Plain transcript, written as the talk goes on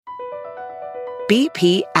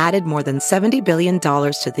BP added more than $70 billion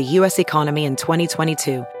to the U.S. economy in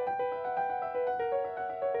 2022.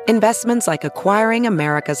 Investments like acquiring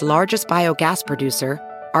America's largest biogas producer,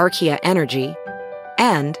 Archaea Energy,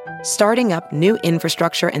 and starting up new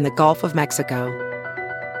infrastructure in the Gulf of Mexico.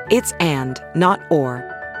 It's and, not or.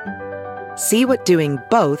 See what doing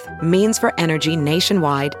both means for energy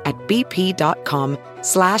nationwide at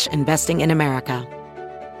bp.com/investing in America.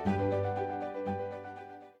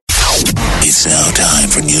 It's now time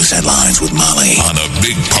for news headlines with Molly on a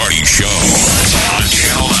Big Party Show on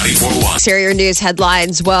Channel 94.1. Exterior news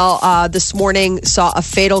headlines. Well, this morning saw a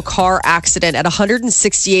fatal car accident at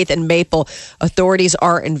 168th and Maple. Authorities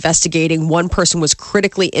are investigating. One person was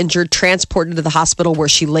critically injured, transported to the hospital where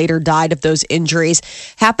she later died of those injuries.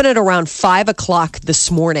 Happened at around 5 o'clock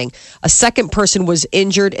this morning. A second person was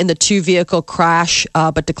injured in the two-vehicle crash,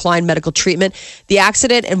 but declined medical treatment. The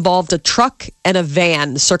accident involved a truck and a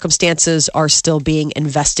van. The circumstances are still being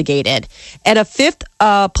investigated. And a fifth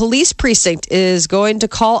police precinct is going to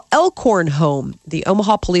call Elkhorn home. The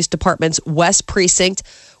Omaha Police Department's West Precinct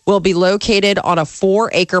will be located on a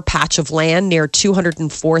 4-acre patch of land near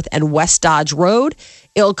 204th and West Dodge Road.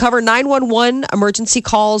 It'll cover 911 emergency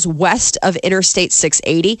calls west of Interstate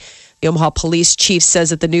 680. The Omaha Police Chief says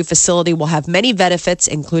that the new facility will have many benefits,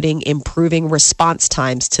 including improving response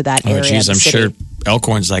times to that area. Oh, geez, I'm sure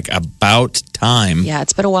Elkhorn's like about time. Yeah,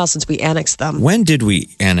 it's been a while since we annexed them. When did we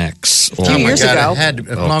annex? A few years ago. It had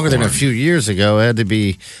longer than a few years ago. It had to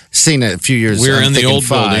be seen a few years ago. We were in the old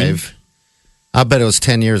building. I bet it was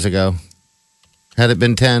 10 years ago. Had it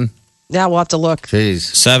been 10? Yeah, we'll have to look.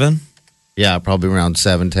 Jeez. 7? Yeah, probably around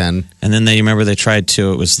 7, 10. And then it was the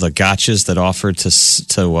gotchas that offered to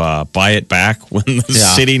buy it back when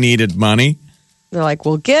the city needed money. They're like,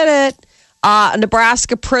 we'll get it. A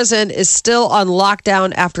Nebraska prison is still on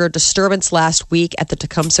lockdown after a disturbance last week at the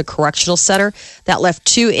Tecumseh Correctional Center that left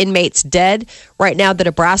 2 inmates dead. Right now, the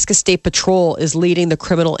Nebraska State Patrol is leading the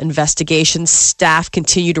criminal investigation. Staff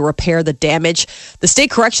continue to repair the damage. The state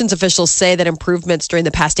corrections officials say that improvements during the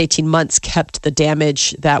past 18 months kept the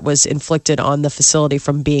damage that was inflicted on the facility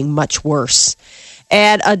from being much worse.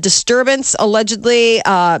 And a disturbance, allegedly,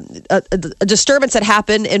 a disturbance that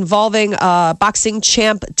happened involving boxing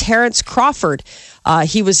champ Terrence Crawford.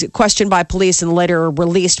 He was questioned by police and later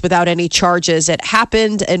released without any charges. It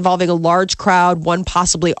happened involving a large crowd, one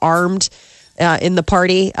possibly armed in the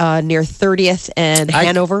party near 30th and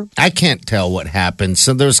Hanover. I can't tell what happened.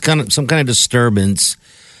 So there was some kind of disturbance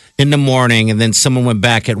in the morning, and then someone went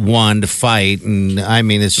back at 1 to fight. And I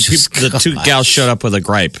mean, it's just the 2 gals showed up with a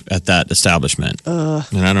gripe at that establishment. And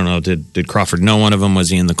I don't know, did Crawford know one of them?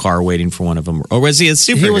 Was he in the car waiting for one of them, or was he a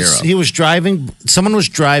superhero? He was driving. Someone was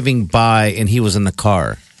driving by, and he was in the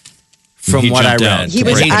car. From what I read, he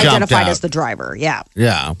was identified as the driver. Yeah.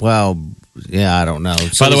 Yeah. Well. Yeah, I don't know.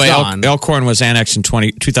 So by the way, Elkhorn was annexed in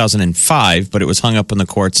 2005, but it was hung up in the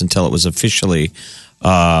courts until it was officially.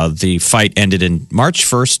 The fight ended in March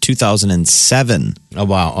 1st, 2007. Oh,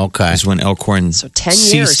 wow. Okay. Is when Elkhorn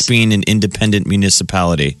ceased being an independent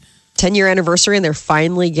municipality. 10-year anniversary, and they're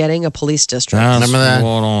finally getting a police district. Remember that?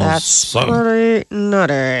 That's pretty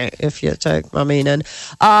nutty, if you take my meaning.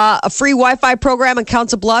 A free Wi-Fi program in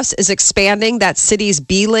Council Bluffs is expanding. That city's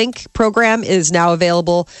B-Link program is now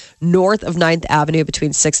available north of 9th Avenue between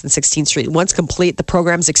 6th and 16th Street. Once complete, the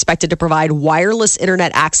program is expected to provide wireless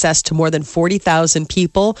internet access to more than 40,000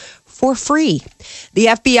 people for free. The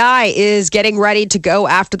FBI is getting ready to go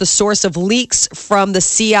after the source of leaks from the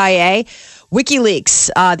CIA. WikiLeaks,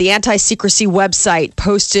 the anti-secrecy website,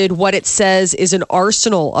 posted what it says is an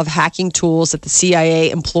arsenal of hacking tools that the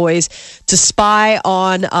CIA employs to spy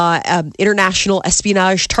on international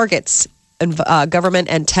espionage targets. And government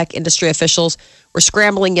and tech industry officials were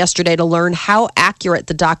scrambling yesterday to learn how accurate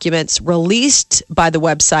the documents released by the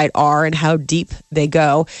website are and how deep they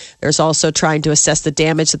go. There's also trying to assess the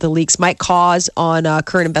damage that the leaks might cause on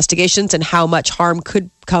current investigations and how much harm could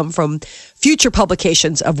come from future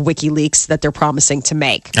publications of WikiLeaks that they're promising to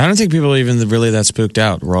make. I don't think people are even really that spooked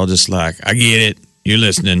out. We're all just like, I get it. You're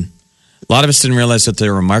listening. A lot of us didn't realize that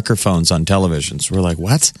there were microphones on televisions. We're like,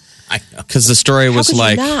 what? Because the story was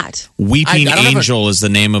like, Weeping Angel is the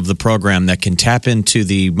name of the program that can tap into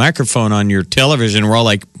the microphone on your television. We're all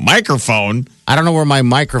like, microphone? I don't know where my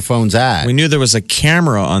microphone's at. We knew there was a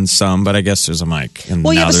camera on some, but I guess there's a mic. And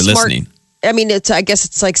now they're listening. I mean, I guess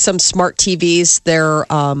it's like some smart TVs. They're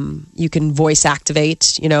you can voice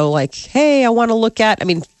activate. You know, like, hey, I want to look at. I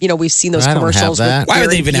mean, you know, we've seen those commercials. Why do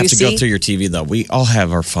they even have to go through your TV though? We all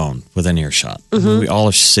have our phone within earshot. We all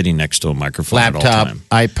are sitting next to a microphone, laptop, at all time.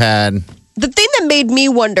 iPad. The thing that made me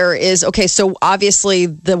wonder is, okay, so obviously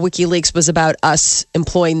the WikiLeaks was about us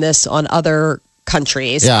employing this on other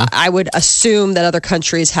countries. I would assume that other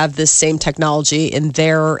countries have this same technology in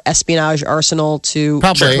their espionage arsenal to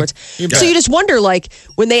probably. So you just wonder, like,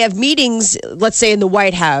 when they have meetings, let's say in the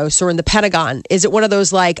White House or in the Pentagon, is it one of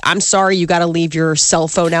those like, I'm sorry, you got to leave your cell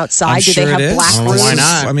phone outside? Do they have black rooms? Why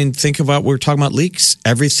not? I mean, think about we're talking about leaks.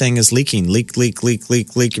 Everything is leaking. Leak.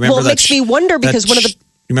 Remember well, it makes me wonder because one of the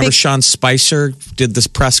remember Sean Spicer did this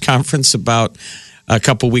press conference about a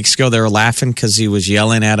couple weeks ago. They were laughing because he was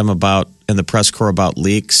yelling at him about in the press corps about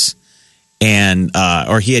leaks, and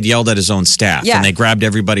or he had yelled at his own staff, and they grabbed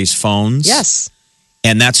everybody's phones. Yes,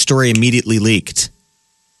 and that story immediately leaked.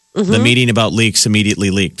 The meeting about leaks immediately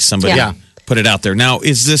leaked. Somebody put it out there. Now,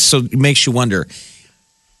 is this so? It makes you wonder.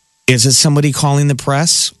 Is it somebody calling the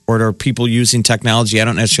press, or are people using technology? I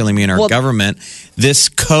don't necessarily mean our government. This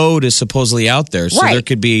code is supposedly out there, so there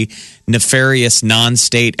could be nefarious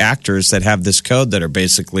non-state actors that have this code that are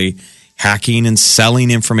basically hacking and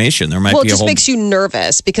selling information. There might be it just makes you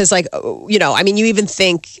nervous because, like, you know, I mean, you even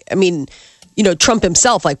think, I mean, you know, Trump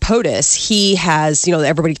himself, like POTUS, he has, you know,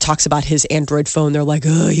 everybody talks about his Android phone. They're like,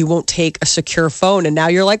 oh, he won't take a secure phone. And now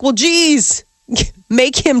you're like, well, geez,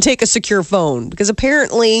 make him take a secure phone because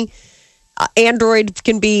apparently Android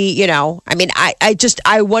can be, you know, I mean,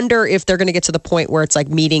 I wonder if they're going to get to the point where it's like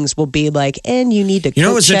meetings will be like, and you need to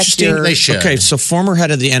go check interesting? They should. Okay, so former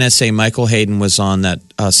head of the NSA, Michael Hayden, was on that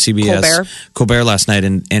CBS Colbert last night,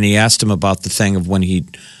 and he asked him about the thing of when he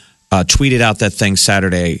tweeted out that thing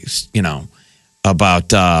Saturday, you know, about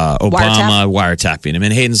Obama wiretapping him.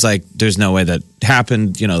 And Hayden's like, there's no way that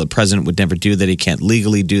happened. You know, the president would never do that. He can't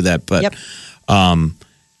legally do that. But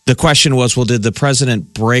the question was, well, did the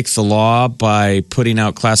president break the law by putting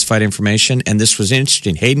out classified information? And this was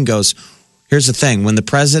interesting. Hayden goes, here's the thing. When the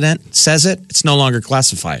president says it, it's no longer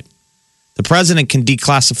classified. The president can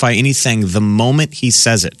declassify anything the moment he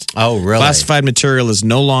says it. Oh, really? Classified material is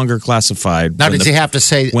no longer classified. Now, does he have to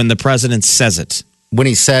say when the president says it? When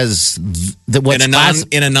he says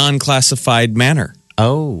in a non-classified manner.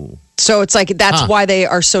 Oh. So it's like that's why they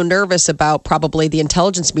are so nervous about probably the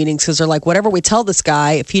intelligence meetings because they're like, whatever we tell this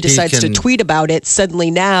guy, if he decides to tweet about it, suddenly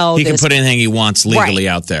now he can put anything he wants legally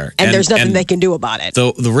out there, and there's nothing they can do about it.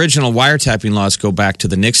 The original wiretapping laws go back to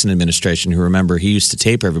the Nixon administration. Who remember he used to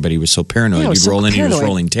tape everybody. He was so paranoid. He'd roll in, he was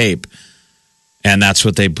rolling tape, and that's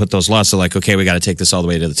what they put those laws. They're like, okay, we got to take this all the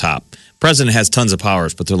way to the top. President has tons of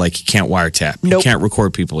powers, but they're like, he can't wiretap. He can't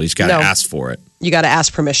record people. He's got to ask for it. You got to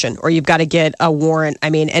ask permission or you've got to get a warrant. I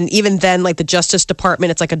mean, and even then, like the Justice Department,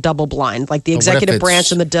 it's like a double blind. Like the executive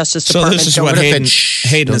branch and the Justice Department. So this is what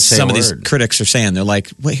Hayden and some of these critics are saying. They're like,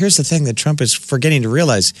 well, here's the thing that Trump is forgetting to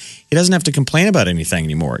realize. He doesn't have to complain about anything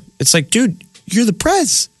anymore. It's like, dude, you're the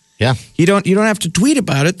prez. Yeah. You don't have to tweet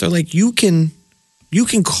about it. They're like, you can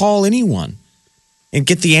call anyone and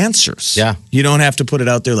get the answers. Yeah. You don't have to put it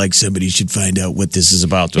out there like somebody should find out what this is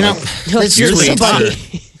about. You know,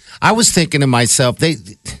 I was thinking to myself,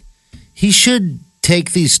 he should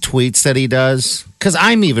take these tweets that he does, because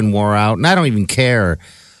I'm even wore out and I don't even care.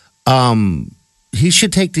 He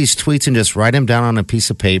should take these tweets and just write them down on a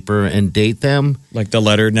piece of paper and date them. Like the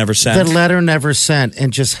letter never sent? The letter never sent,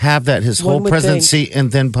 and just have that his whole presidency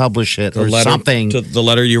and then publish it or something. The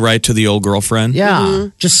letter you write to the old girlfriend? Yeah,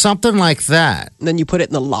 just something like that. And then you put it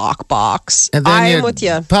in the lockbox. And then I'm with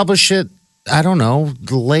you. Publish it, I don't know,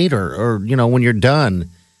 later or, you know, when you're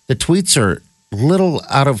done. The tweets are little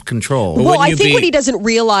out of control. Well, I think what he doesn't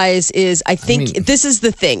realize is, this is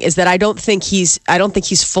the thing, is that I don't think he's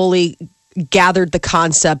fully gathered the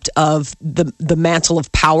concept of the mantle of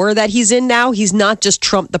power that he's in now. He's not just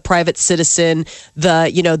Trump, the private citizen,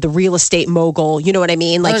 the real estate mogul. You know what I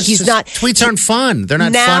mean? Like tweets aren't fun. They're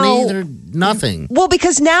not funny. They're nothing. Well,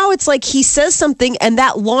 because now it's like he says something and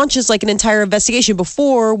that launches like an entire investigation.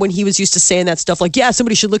 Before, when he was used to saying that stuff, like, yeah,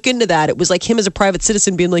 somebody should look into that. It was like him as a private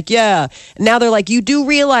citizen being like, yeah. And now they're like, you do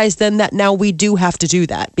realize then that now we do have to do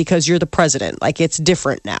that because you're the president. Like, it's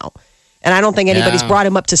different now. And I don't think anybody's brought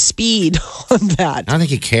him up to speed on that. I don't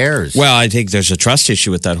think he cares. Well, I think there's a trust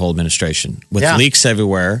issue with that whole administration. With leaks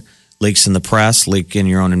everywhere, leaks in the press, leak in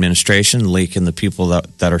your own administration, leak in the people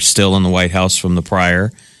that are still in the White House from the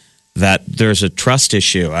prior, that there's a trust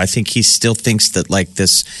issue. I think he still thinks that like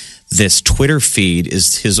this Twitter feed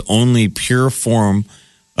is his only pure form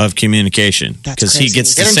of communication. Because he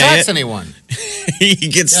gets to say it. Anyone. He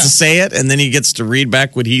gets to say it, and then he gets to read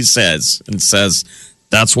back what he says and says,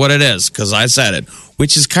 that's what it is, because I said it,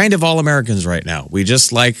 which is kind of all Americans right now. We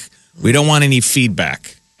don't want any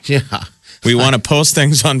feedback. Yeah. We want to post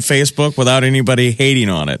things on Facebook without anybody hating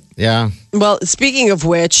on it. Yeah. Well, speaking of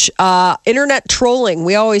which, internet trolling,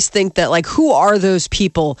 we always think that, like, who are those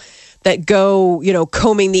people that go,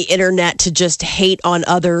 combing the internet to just hate on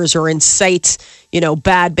others or incite,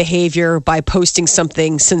 bad behavior by posting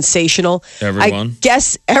something sensational. Everyone. I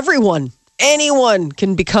guess anyone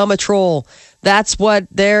can become a troll. That's what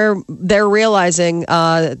they're realizing.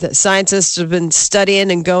 The scientists have been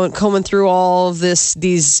studying and combing through all of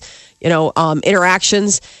these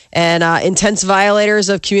interactions, and intense violators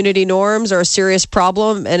of community norms are a serious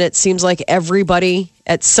problem. And it seems like everybody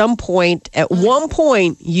at one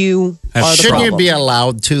point, you are the Shouldn't problem. you be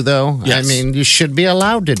allowed to, though? Yes. I mean, you should be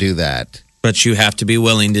allowed to do that. But you have to be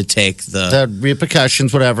willing to take The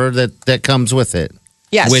repercussions, whatever, that comes with it.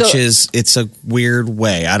 Yeah, it's a weird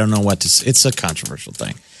way. I don't know what to say. It's a controversial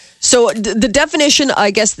thing. So the definition,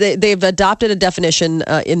 I guess they've adopted a definition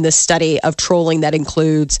in this study of trolling that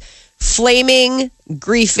includes flaming,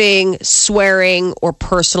 griefing, swearing, or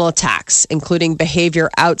personal attacks, including behavior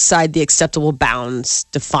outside the acceptable bounds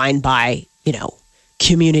defined by,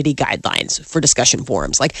 community guidelines for discussion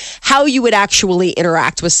forums. Like how you would actually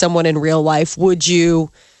interact with someone in real life. Would you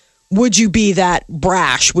be that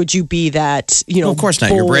brash? Would you be that, Well, of course not.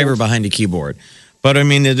 bold? You're braver behind a keyboard. But I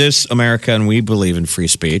mean, it is America and we believe in free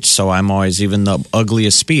speech. So I'm always, even the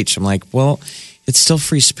ugliest speech, I'm like, well, it's still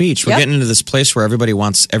free speech. We're getting into this place where everybody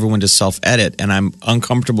wants everyone to self-edit. And I'm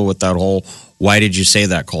uncomfortable with that whole, why did you say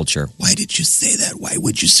that culture? Why did you say that? Why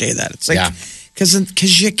would you say that? It's like,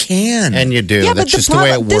 because you can. And you do. Yeah, That's but just the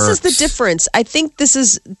way it works. This is the difference. I think this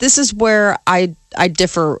is where I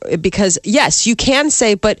differ, because yes, you can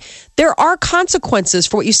say, but there are consequences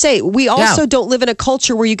for what you say. We also don't live in a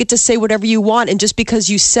culture where you get to say whatever you want, and just because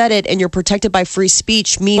you said it and you're protected by free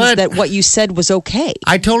speech means that what you said was okay.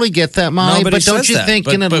 I totally get that, Molly, Nobody but don't says you that. think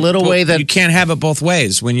But- in a but- little but way that you can't have it both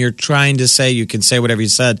ways. When you're trying to say you can say whatever you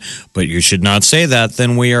said, but you should not say that,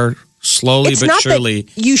 then we are slowly It's but not surely.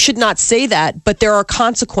 that you should not say that, but there are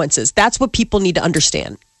consequences. That's what people need to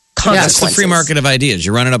understand. Yeah, it's Consequences. the free market of ideas.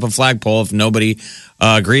 You're running up a flagpole. If nobody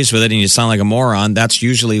agrees with it and you sound like a moron, that's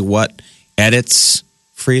usually what edits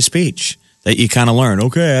free speech. That you kind of learn.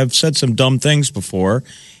 Okay, I've said some dumb things before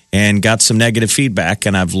and got some negative feedback,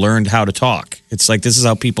 and I've learned how to talk. It's like this is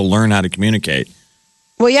how people learn how to communicate.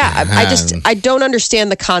 Well, yeah, I don't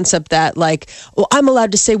understand the concept that I'm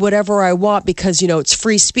allowed to say whatever I want because, it's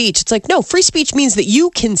free speech. It's like, no, free speech means that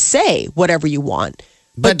you can say whatever you want.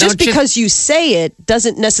 But just because you say it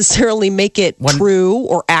doesn't necessarily make it true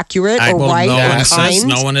or accurate or right or kind.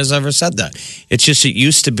 No one has ever said that. It's just it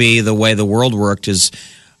used to be the way the world worked is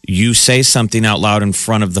you say something out loud in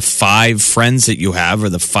front of the 5 friends that you have or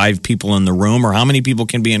the 5 people in the room or how many people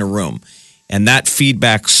can be in a room. And that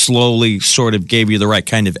feedback slowly sort of gave you the right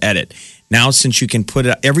kind of edit. Now, since you can put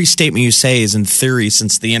it, every statement you say is in theory,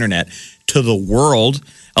 since the internet, to the world.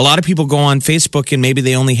 A lot of people go on Facebook and maybe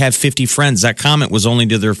they only have 50 friends. That comment was only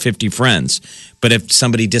to their 50 friends. But if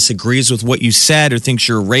somebody disagrees with what you said or thinks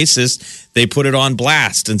you're a racist, they put it on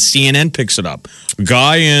blast and CNN picks it up. A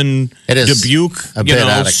guy in Dubuque,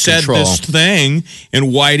 said this thing.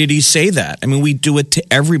 And why did he say that? I mean, we do it to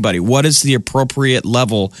everybody. What is the appropriate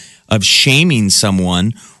level of shaming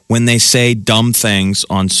someone when they say dumb things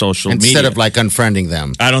on social media? Instead of unfriending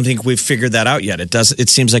them. I don't think we've figured that out yet. It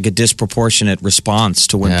seems like a disproportionate response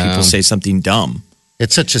to when people say something dumb.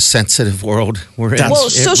 It's such a sensitive world we're in. Well,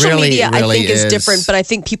 social media, I think, is different, but I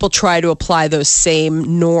think people try to apply those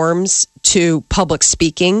same norms to public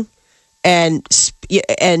speaking and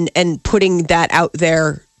putting that out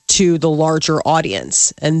there to the larger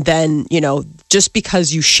audience. And then, just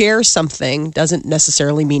because you share something doesn't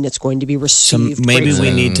necessarily mean it's going to be received. So maybe we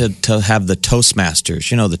need to have the Toastmasters.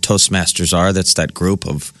 The Toastmasters that's that group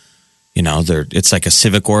of, it's like a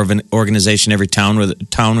civic organization every town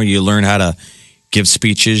where you learn how to give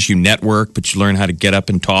speeches, you network, but you learn how to get up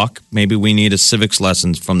and talk. Maybe we need a civics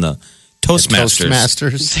lessons from the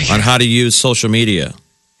Toastmasters on how to use social media.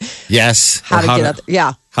 Yes. How to get up there.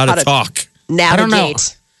 Yeah. How to talk. Navigate. I don't know.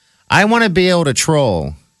 I want to be able to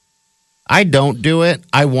troll. I don't do it.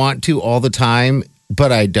 I want to all the time,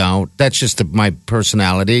 but I don't. That's just my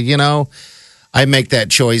personality, I make that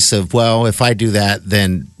choice of, well, if I do that,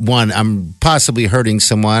 then 1, I'm possibly hurting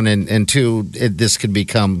someone, and 2, this could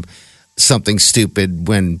become something stupid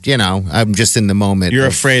when, I'm just in the moment. You're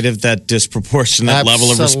afraid of that disproportionate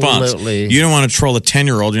level of response. You don't want to troll a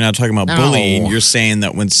 10-year-old. You're not talking about bullying. You're saying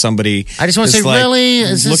that when somebody I just want to say, really?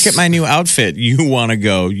 Look at my new outfit. You want to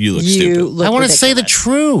go, you look stupid. I want to say the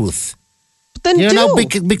truth. Then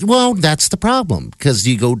well, that's the problem because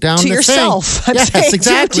you go down to the yourself. Thing. Yes,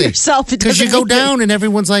 exactly. To yourself, because you go down and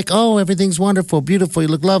everyone's like, "Oh, everything's wonderful, beautiful. You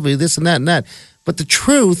look lovely, this and that and that." But the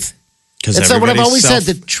truth, that's what I've always said.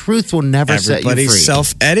 The truth will never set you free. Everybody's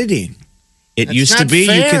self-editing. It used to be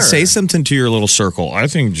you could say something to your little circle. I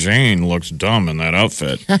think Jane looks dumb in that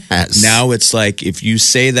outfit. Yes. Now it's like if you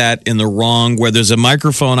say that in the wrong, where there's a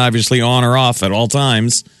microphone obviously on or off at all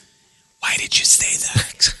times. Why did you say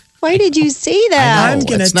that? Why did you say that? I'm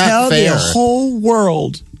going to tell the whole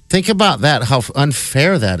world. Think about that, how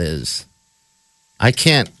unfair that is. I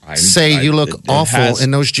can't say you look awful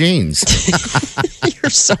in those jeans.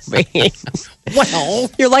 You're so mean.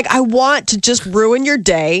 Well, you're like, I want to just ruin your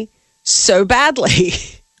day so badly.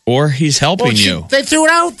 Or he's helping you. They threw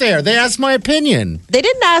it out there. They asked my opinion. They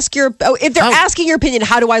didn't ask your. If they're asking your opinion,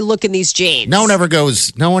 how do I look in these jeans? No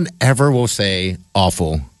one ever will say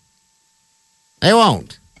awful. They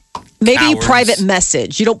won't. Maybe you private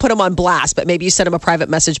message. You don't put them on blast, but maybe you send them a private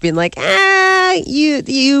message being like,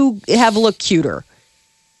 you have looked cuter.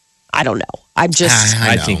 I don't know. I'm just.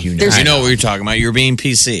 I think you know. I know what you're talking about. You're being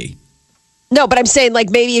PC. No, but I'm saying like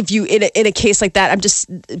maybe if you in a case like that,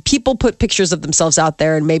 people put pictures of themselves out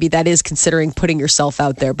there, and maybe that is considering putting yourself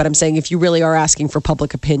out there. But I'm saying if you really are asking for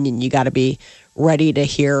public opinion, you got to be ready to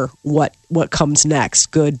hear what comes next,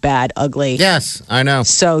 good, bad, ugly. Yes, I know.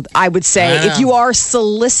 So I would say if you are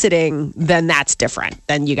soliciting, then that's different.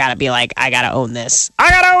 Then you got to be like, I got to own this. I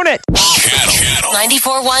got to own it. Channel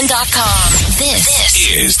 941.com. This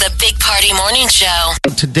is the Big Party Morning Show.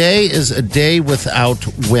 Today is a day without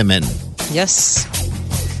women. Yes.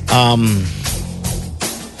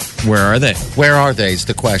 Where are they? Where are they is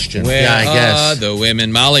the question. Where I guess. are the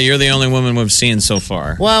women? Molly, you're the only woman we've seen so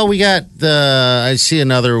far. Well, we got I see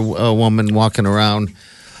another woman walking around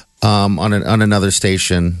on another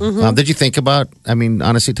station. Mm-hmm. Did you think about,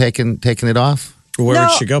 honestly, taking it off? Where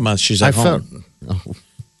would she go, Ma? She's at home.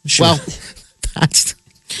 Well, that's...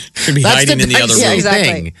 Should be hiding in the other room.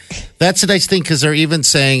 Exactly. That's a nice thing because they're even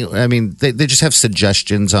saying, they just have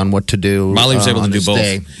suggestions on what to do. Molly was able to do both.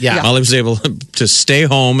 Day. Yeah. Molly was able to stay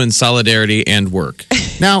home in solidarity and work.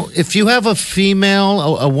 Now, if you have a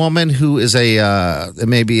female, a woman who is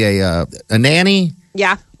maybe a nanny,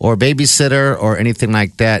 Yeah. or a babysitter or anything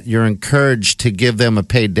like that, you're encouraged to give them a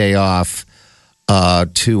paid day off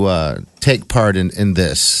to take part in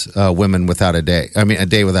this Women Without a Day. A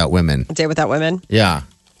Day Without Women. A day without women. Yeah.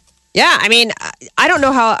 Yeah, I don't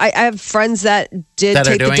know how. I have friends that take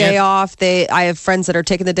the day off. I have friends that are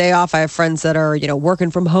taking the day off. I have friends that are, working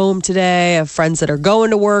from home today. I have friends that are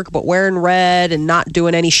going to work but wearing red and not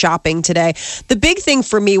doing any shopping today. The big thing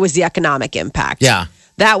for me was the economic impact. Yeah.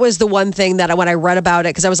 That was the one thing that when I read about it,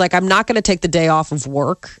 because I was like, I'm not going to take the day off of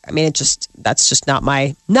work. That's just not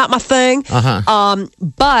my thing. Uh-huh.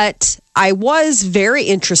 But I was very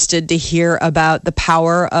interested to hear about the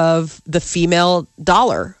power of the female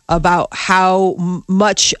dollar, about how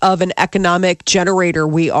much of an economic generator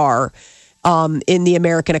we are in the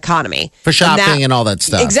American economy. For shopping and all that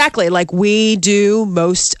stuff. Exactly. Like we do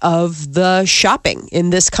most of the shopping in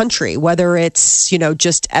this country, whether it's,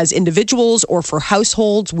 just as individuals or for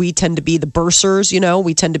households. We tend to be the bursars,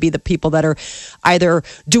 we tend to be the people that are either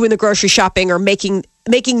doing the grocery shopping or making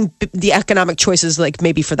the economic choices, like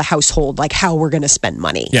maybe for the household, like how we're going to spend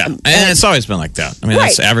money. Yeah. And it's always been like that.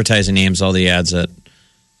 That's advertising names, all the ads that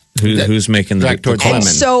who's making the towards women. women.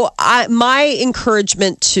 So my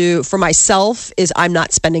encouragement for myself is I'm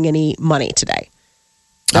not spending any money today.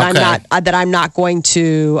 I'm not going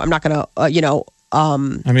to,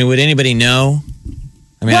 would anybody know?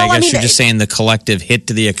 I guess you're just saying the collective hit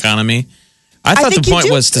to the economy. I thought the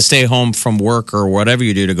point was to stay home from work or whatever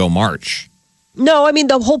you do to go march. No,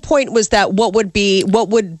 the whole point was that what would be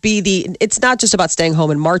it's not just about staying home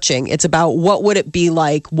and marching. It's about what would it be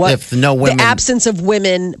like, if no women, the absence of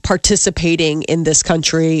women participating in this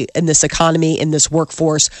country, in this economy, in this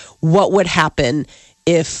workforce, what would happen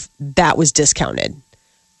if that was discounted?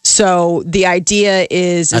 So the idea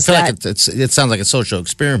is I feel that like it sounds like a social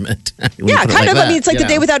experiment. Yeah, kind of. It's like the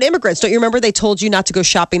day without immigrants. Don't you remember they told you not to go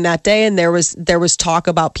shopping that day, and there was talk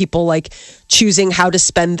about people like choosing how to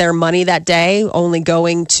spend their money that day, only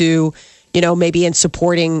going to, maybe in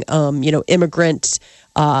supporting, immigrant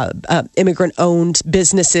owned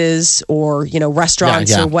businesses or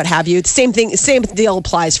restaurants or what have you. Same deal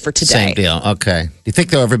applies for today. Same deal. Okay. Do you think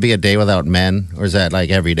there'll ever be a day without men, or is that like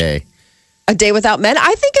every day? A day without men.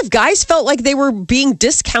 I think if guys felt like they were being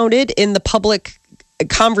discounted in the public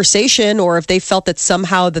conversation, or if they felt that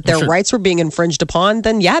somehow that their rights were being infringed upon,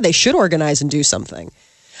 then they should organize and do something.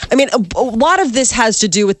 A lot of this has to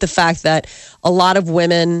do with the fact that a lot of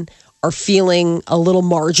women are feeling a little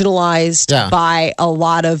marginalized by a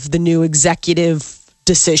lot of the new executive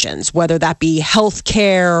decisions, whether that be health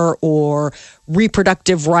care or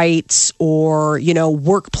reproductive rights or,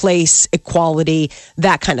 workplace equality,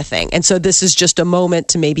 that kind of thing. And so this is just a moment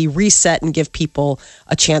to maybe reset and give people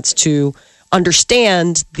a chance to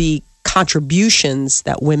understand the contributions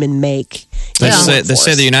that women make. They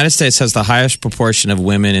say the United States has the highest proportion of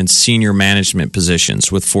women in senior management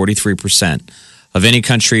positions, with 43% of any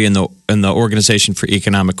country in the Organization for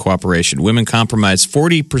Economic Cooperation. Women comprise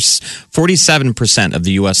 47% of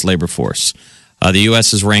the U.S. labor force. The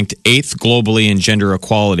U.S. is ranked 8th globally in gender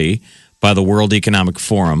equality by the World Economic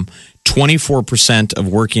Forum. 24% of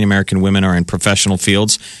working American women are in professional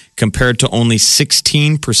fields, compared to only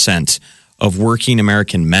 16% of working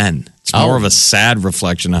American men. It's more of a sad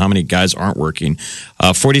reflection of how many guys aren't working.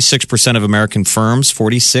 46% of American firms,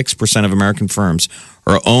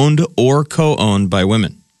 are owned or co-owned by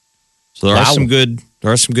women. So there are some good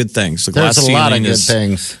things. The glass There's a lot of good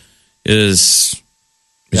ceiling things. is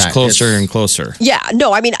closer and closer. Yeah,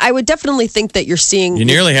 no, I mean, I would definitely think that you're seeing. You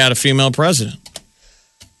nearly had a female president.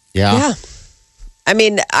 Yeah. I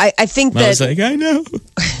mean, I think that. I was like, I know.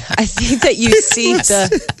 I think that you see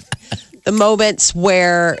the moments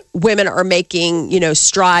where women are making,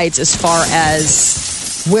 strides as far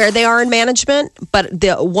as where they are in management. But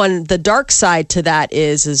the dark side to that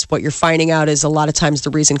is what you're finding out is a lot of times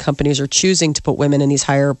the reason companies are choosing to put women in these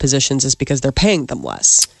higher positions is because they're paying them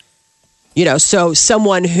less. So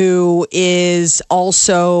someone who is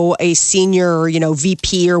also a senior,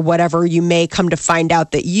 VP or whatever, you may come to find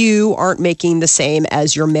out that you aren't making the same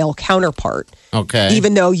as your male counterpart. Okay.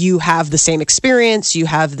 Even though you have the same experience, you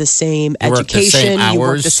have the same education, you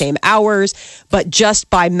work the same hours, but just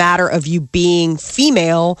by matter of you being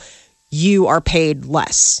female, you are paid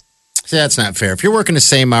less. See, that's not fair. If you're working the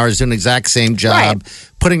same hours, doing the exact same job,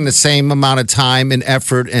 putting the same amount of time and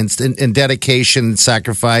effort and dedication and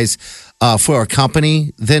sacrifice for a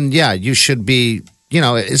company, then you should be,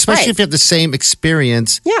 especially if you have the same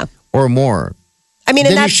experience or more. I mean,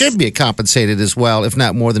 then you should be compensated as well, if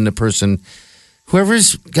not more than the person.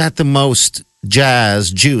 Whoever's got the most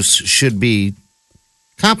juice should be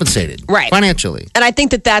compensated financially. And I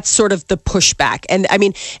think that that's sort of the pushback. And I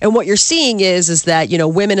mean, and what you're seeing is that,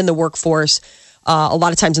 women in the workforce, a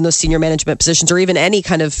lot of times in those senior management positions or even any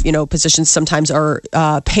kind of, positions sometimes are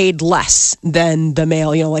paid less than the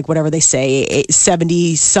male, like whatever they say,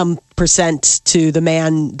 70% to the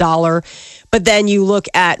man dollar. But then you look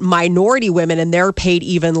at minority women and they're paid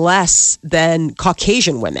even less than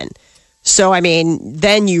Caucasian women. So, I mean,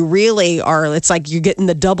 then you really are, it's like you're getting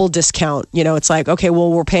the double discount. It's like, okay,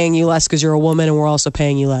 well, we're paying you less because you're a woman and we're also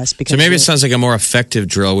paying you less. Because so maybe it sounds like a more effective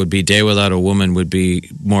drill would be day without a woman would be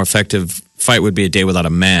more effective. Fight would be a day without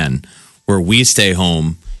a man, where we stay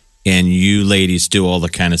home and you ladies do all the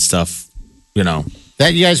kind of stuff,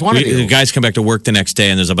 that you guys want to do. The guys come back to work the next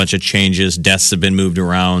day and there's a bunch of changes. Desks have been moved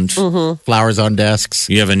around. Mm-hmm. Flowers on desks.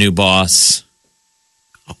 You have a new boss.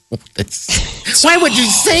 Why would you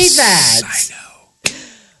say that? I know.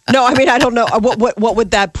 No, I mean, I don't know. What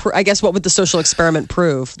would that? I guess what would the social experiment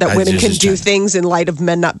prove? That women can do things in light of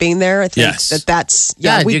men not being there. I think that's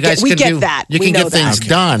we get that. You can get things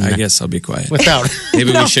done. I guess I'll be quiet. Without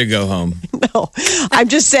maybe we should go home. No, I'm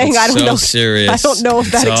just saying I don't know. Serious. I don't know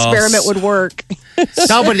if that experiment would work.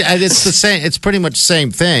 No, but it's the same. It's pretty much the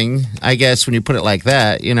same thing, I guess, when you put it like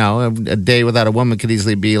that. A day without a woman could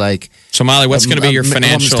easily be like. So, Molly, what's going to be your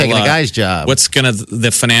financial? Taking a guy's job. What's going to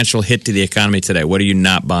the financial hit to the economy today? What are you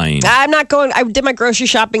not buying? I'm not going. I did my grocery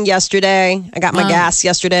shopping yesterday. I got my gas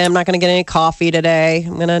yesterday. I'm not going to get any coffee today.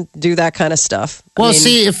 I'm going to do that kind of stuff. Well,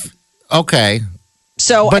 okay.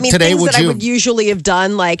 So, but things that I would usually have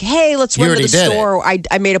done, like, hey, let's run to the store.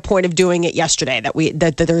 I made a point of doing it yesterday.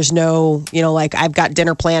 That there's no, like I've got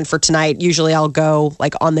dinner planned for tonight. Usually, I'll go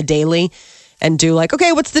like on the daily and do like,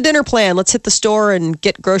 okay, what's the dinner plan? Let's hit the store and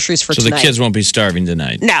get groceries for tonight. So the kids won't be starving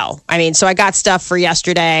tonight. No, I mean, so I got stuff for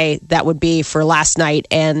yesterday that would be for last night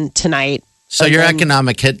and tonight. So your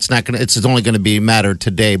economic hit's not going to, it's only going to be matter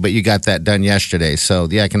today, but you got that done yesterday. So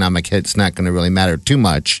the economic hit's not going to really matter too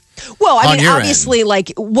much. Well, I mean, obviously,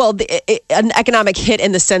 an economic hit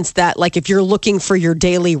in the sense that, like, if you're looking for your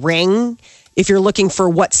daily ring, if you're looking for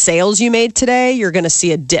what sales you made today, you're going to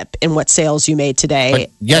see a dip in what sales you made today. But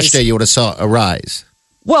yesterday you would have saw a rise.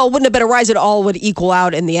 Well, it wouldn't have been a rise at all. Would equal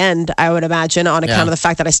out in the end, I would imagine, on account of the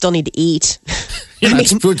fact that I still need to eat. I do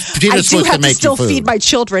have to still feed my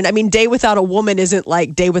children. I mean, day without a woman isn't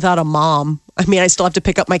like day without a mom. I mean, I still have to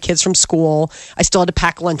pick up my kids from school. I still had to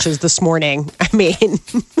pack lunches this morning. I mean,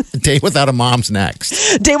 day without a mom's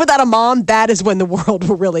next. Day without a mom, that is when the world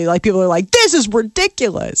will really, like, people are like, this is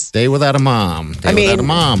ridiculous. Day without a mom. Day without a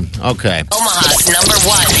mom. Okay. Omaha's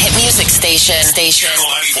 #1 hit music station. Channel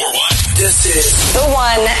 94.1. This is the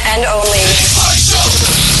one and only.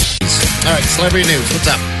 All right, celebrity news. What's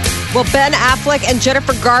up? Well, Ben Affleck and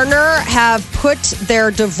Jennifer Garner have put their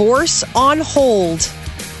divorce on hold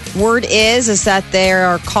Word is that they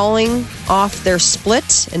are calling off their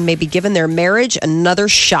split and maybe giving their marriage another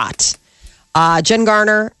shot. Jen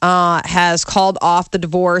Garner has called off the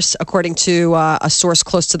divorce, according to a source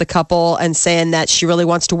close to the couple, and saying that she really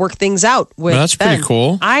wants to work things out with That's Ben. pretty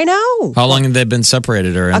cool. I know. How long have they been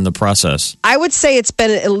separated or in the process? I would say it's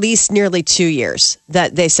been at least nearly 2 years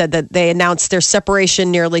that they said that they announced their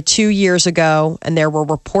separation nearly 2 years ago. And there were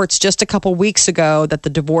reports just a couple weeks ago that the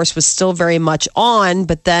divorce was still very much on.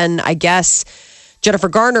 But then I guess Jennifer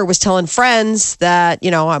Garner was telling friends that,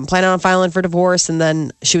 I'm planning on filing for divorce. And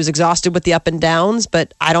then she was exhausted with the up and downs.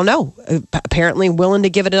 But I don't know. Apparently willing to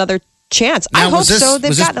give it another chance. Now, I hope so.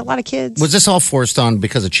 They've gotten a lot of kids. Was this all forced on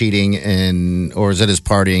because of cheating or is it his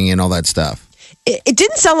partying and all that stuff? It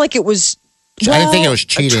didn't sound like it was. I didn't think it was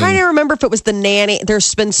cheating. I'm trying to remember if it was the nanny.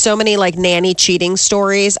 There's been so many nanny cheating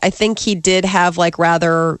stories. I think he did have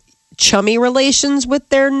rather chummy relations with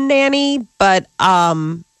their nanny, but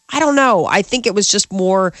I don't know. I think it was just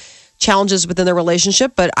more challenges within the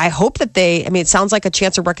relationship, but I hope that it sounds like a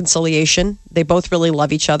chance of reconciliation. They both really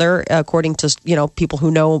love each other, according to, people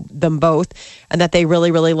who know them both, and that they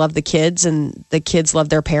really, really love the kids, and the kids love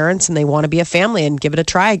their parents, and they want to be a family and give it a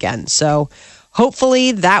try again. So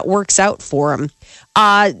hopefully that works out for them.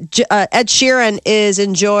 Ed Sheeran is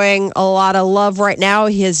enjoying a lot of love right now.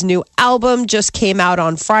 His new album just came out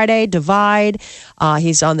on Friday, Divide.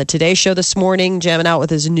 He's on the Today Show this morning, jamming out with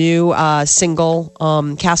his new single,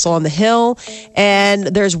 Castle on the Hill. And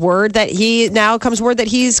there's word that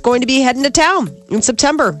he's going to be heading to town in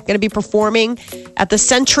September. Going to be performing at the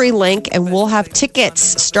CenturyLink, and we'll have tickets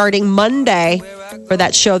starting Monday for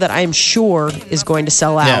that show that I'm sure is going to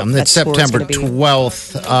sell out. Yeah, it's September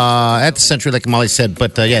 12th at the CenturyLink, like Molly said.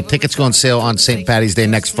 But tickets go on sale on St. Patty's Day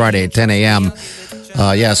next Friday at 10 a.m.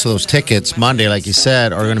 So those tickets, Monday, like you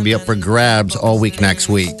said, are going to be up for grabs all week next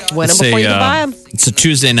week. Win them before you can buy them. It's a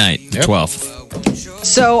Tuesday night, 12th.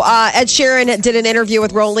 So Ed Sheeran did an interview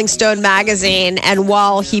with Rolling Stone magazine, and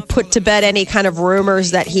while he put to bed any kind of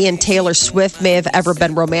rumors that he and Taylor Swift may have ever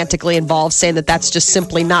been romantically involved, saying that that's just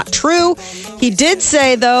simply not true, he did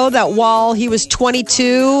say, though, that while he was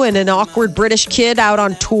 22 and an awkward British kid out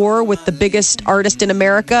on tour with the biggest artist in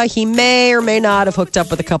America, he may or may not have hooked up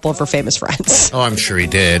with a couple of her famous friends. Oh, I'm sure he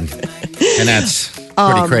did. And that's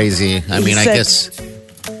pretty crazy. I guess,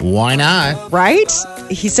 why not? Right?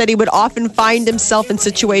 He said he would often find himself in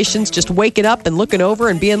situations just waking up and looking over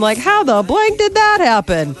and being like, how the blank did that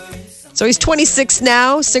happen? So he's 26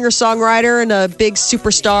 now, singer-songwriter and a big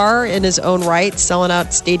superstar in his own right, selling out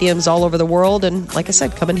stadiums all over the world. And like I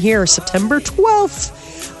said, coming here September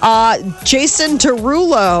 12th. Jason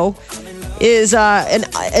Derulo is an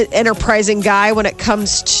enterprising guy when it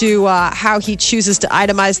comes to how he chooses to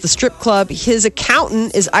itemize the strip club. His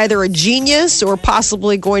accountant is either a genius or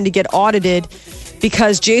possibly going to get audited,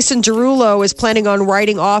 because Jason Derulo is planning on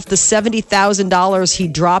writing off the $70,000 he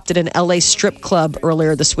dropped at an LA strip club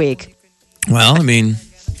earlier this week. Well,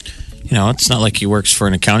 it's not like he works for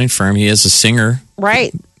an accounting firm. He is a singer.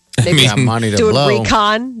 Right. They've got money to doing blow.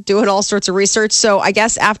 recon, doing all sorts of research. So I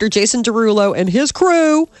guess after Jason Derulo and his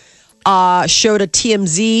crew showed a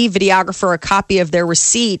TMZ videographer a copy of their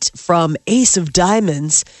receipt from Ace of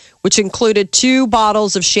Diamonds, which included 2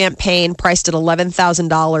 bottles of champagne priced at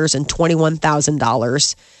 $11,000 and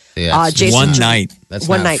 $21,000. Yeah, one night. That's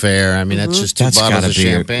one not night. fair. That's just 2 bottles of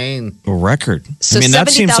champagne. A record. So that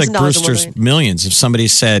seems like $70,000 Brewster's Millions. If somebody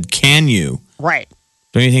said, can you? Right.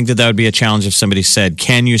 Don't you think that would be a challenge if somebody said,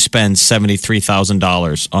 can you spend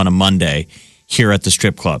 $73,000 on a Monday here at the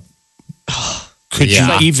strip club? Could you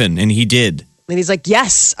even? And he did. And he's like,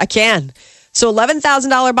 yes, I can. So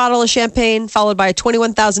 $11,000 bottle of champagne followed by a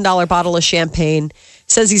 $21,000 bottle of champagne.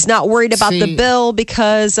 Says he's not worried about the bill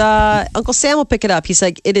because Uncle Sam will pick it up. He's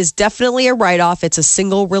like, it is definitely a write-off. It's a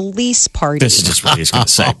single release party. This is just what he's going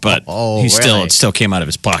to say, but it still came out of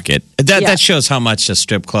his pocket. That shows how much a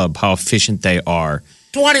strip club, how efficient they are.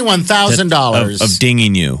 $21,000 of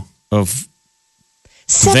dinging you.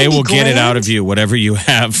 They will get it out of you, whatever you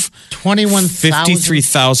have.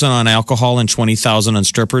 53,000 on alcohol and 20,000 on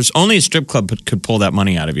strippers. Only a strip club could pull that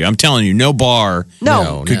money out of you. I'm telling you, no bar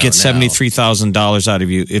could get $73,000 out of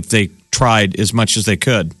you if they tried as much as they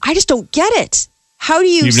could. I just don't get it. How do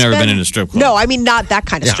you? You've never been in a strip club? No, not that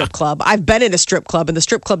kind of strip club. I've been in a strip club, and the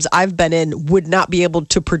strip clubs I've been in would not be able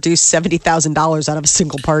to produce $70,000 out of a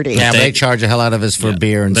single party. Yeah, they charge a hell out of us for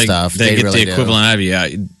beer and stuff. They get really the equivalent out of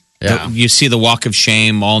you. Yeah. You see the walk of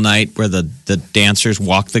shame all night where the dancers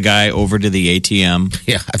walk the guy over to the ATM.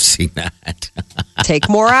 Yeah, I've seen that. Take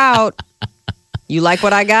more out. You like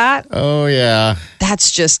what I got? Oh, yeah.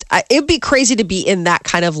 That's just, it'd be crazy to be in that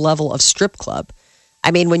kind of level of strip club.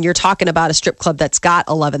 I mean, when you're talking about a strip club that's got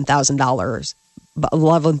 $11,000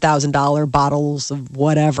 bottles of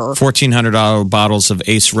whatever. $1,400 bottles of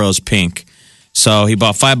Ace Rose Pink. So he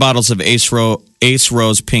bought 5 bottles of Ace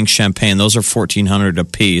Rose Pink champagne. Those are $1,400 a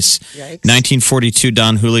piece. Yikes. 1942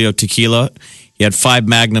 Don Julio tequila. He had 5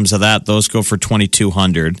 magnums of that. Those go for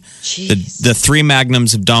 $2,200. The 3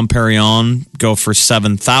 magnums of Dom Perignon go for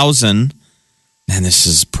 $7,000. Man, this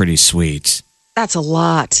is pretty sweet. That's a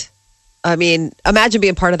lot. I mean, imagine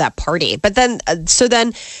being part of that party. But then,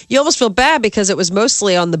 then you almost feel bad because it was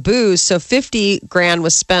mostly on the booze. So $50,000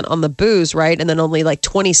 was spent on the booze, right? And then only like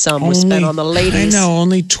 20 some was spent on the ladies. I know,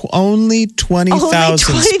 only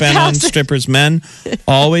 20,000 spent on strippers. Men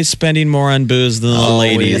always spending more on booze than the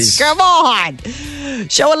ladies. Come on,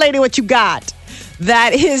 show a lady what you got.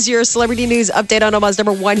 That is your celebrity news update on Omaha's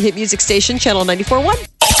 #1 hit music station, Channel 94.1.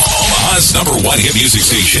 Omaha's #1 hit music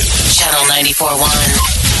station, Channel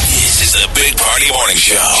 94.1. This is the Big Party Morning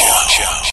Show.